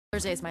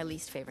Thursday is my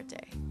least favorite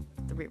day,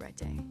 the rewrite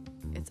day.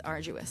 It's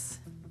arduous.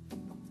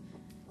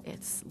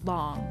 It's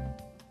long.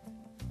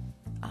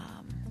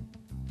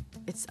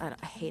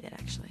 I hate it,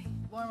 actually.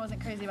 Lauren wasn't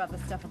crazy about the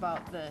stuff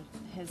about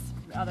his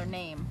other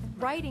name.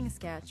 Writing a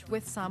sketch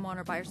with someone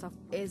or by yourself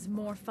is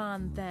more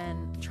fun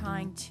than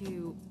trying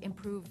to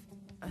improve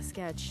a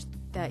sketch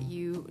that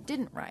you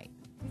didn't write.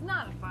 He's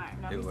not a fire.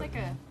 No, he's like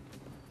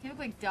he looked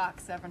like Doc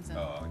Severinsen.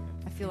 Oh, okay.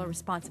 I feel a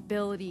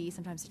responsibility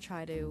sometimes to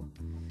try to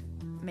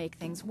make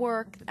things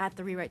work at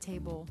the rewrite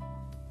table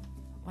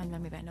when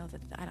maybe I know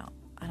that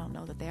I don't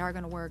know that they are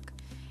going to work.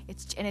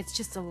 It's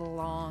just a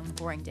long,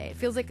 boring day. It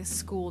feels like a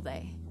school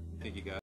day. Thank you, guys.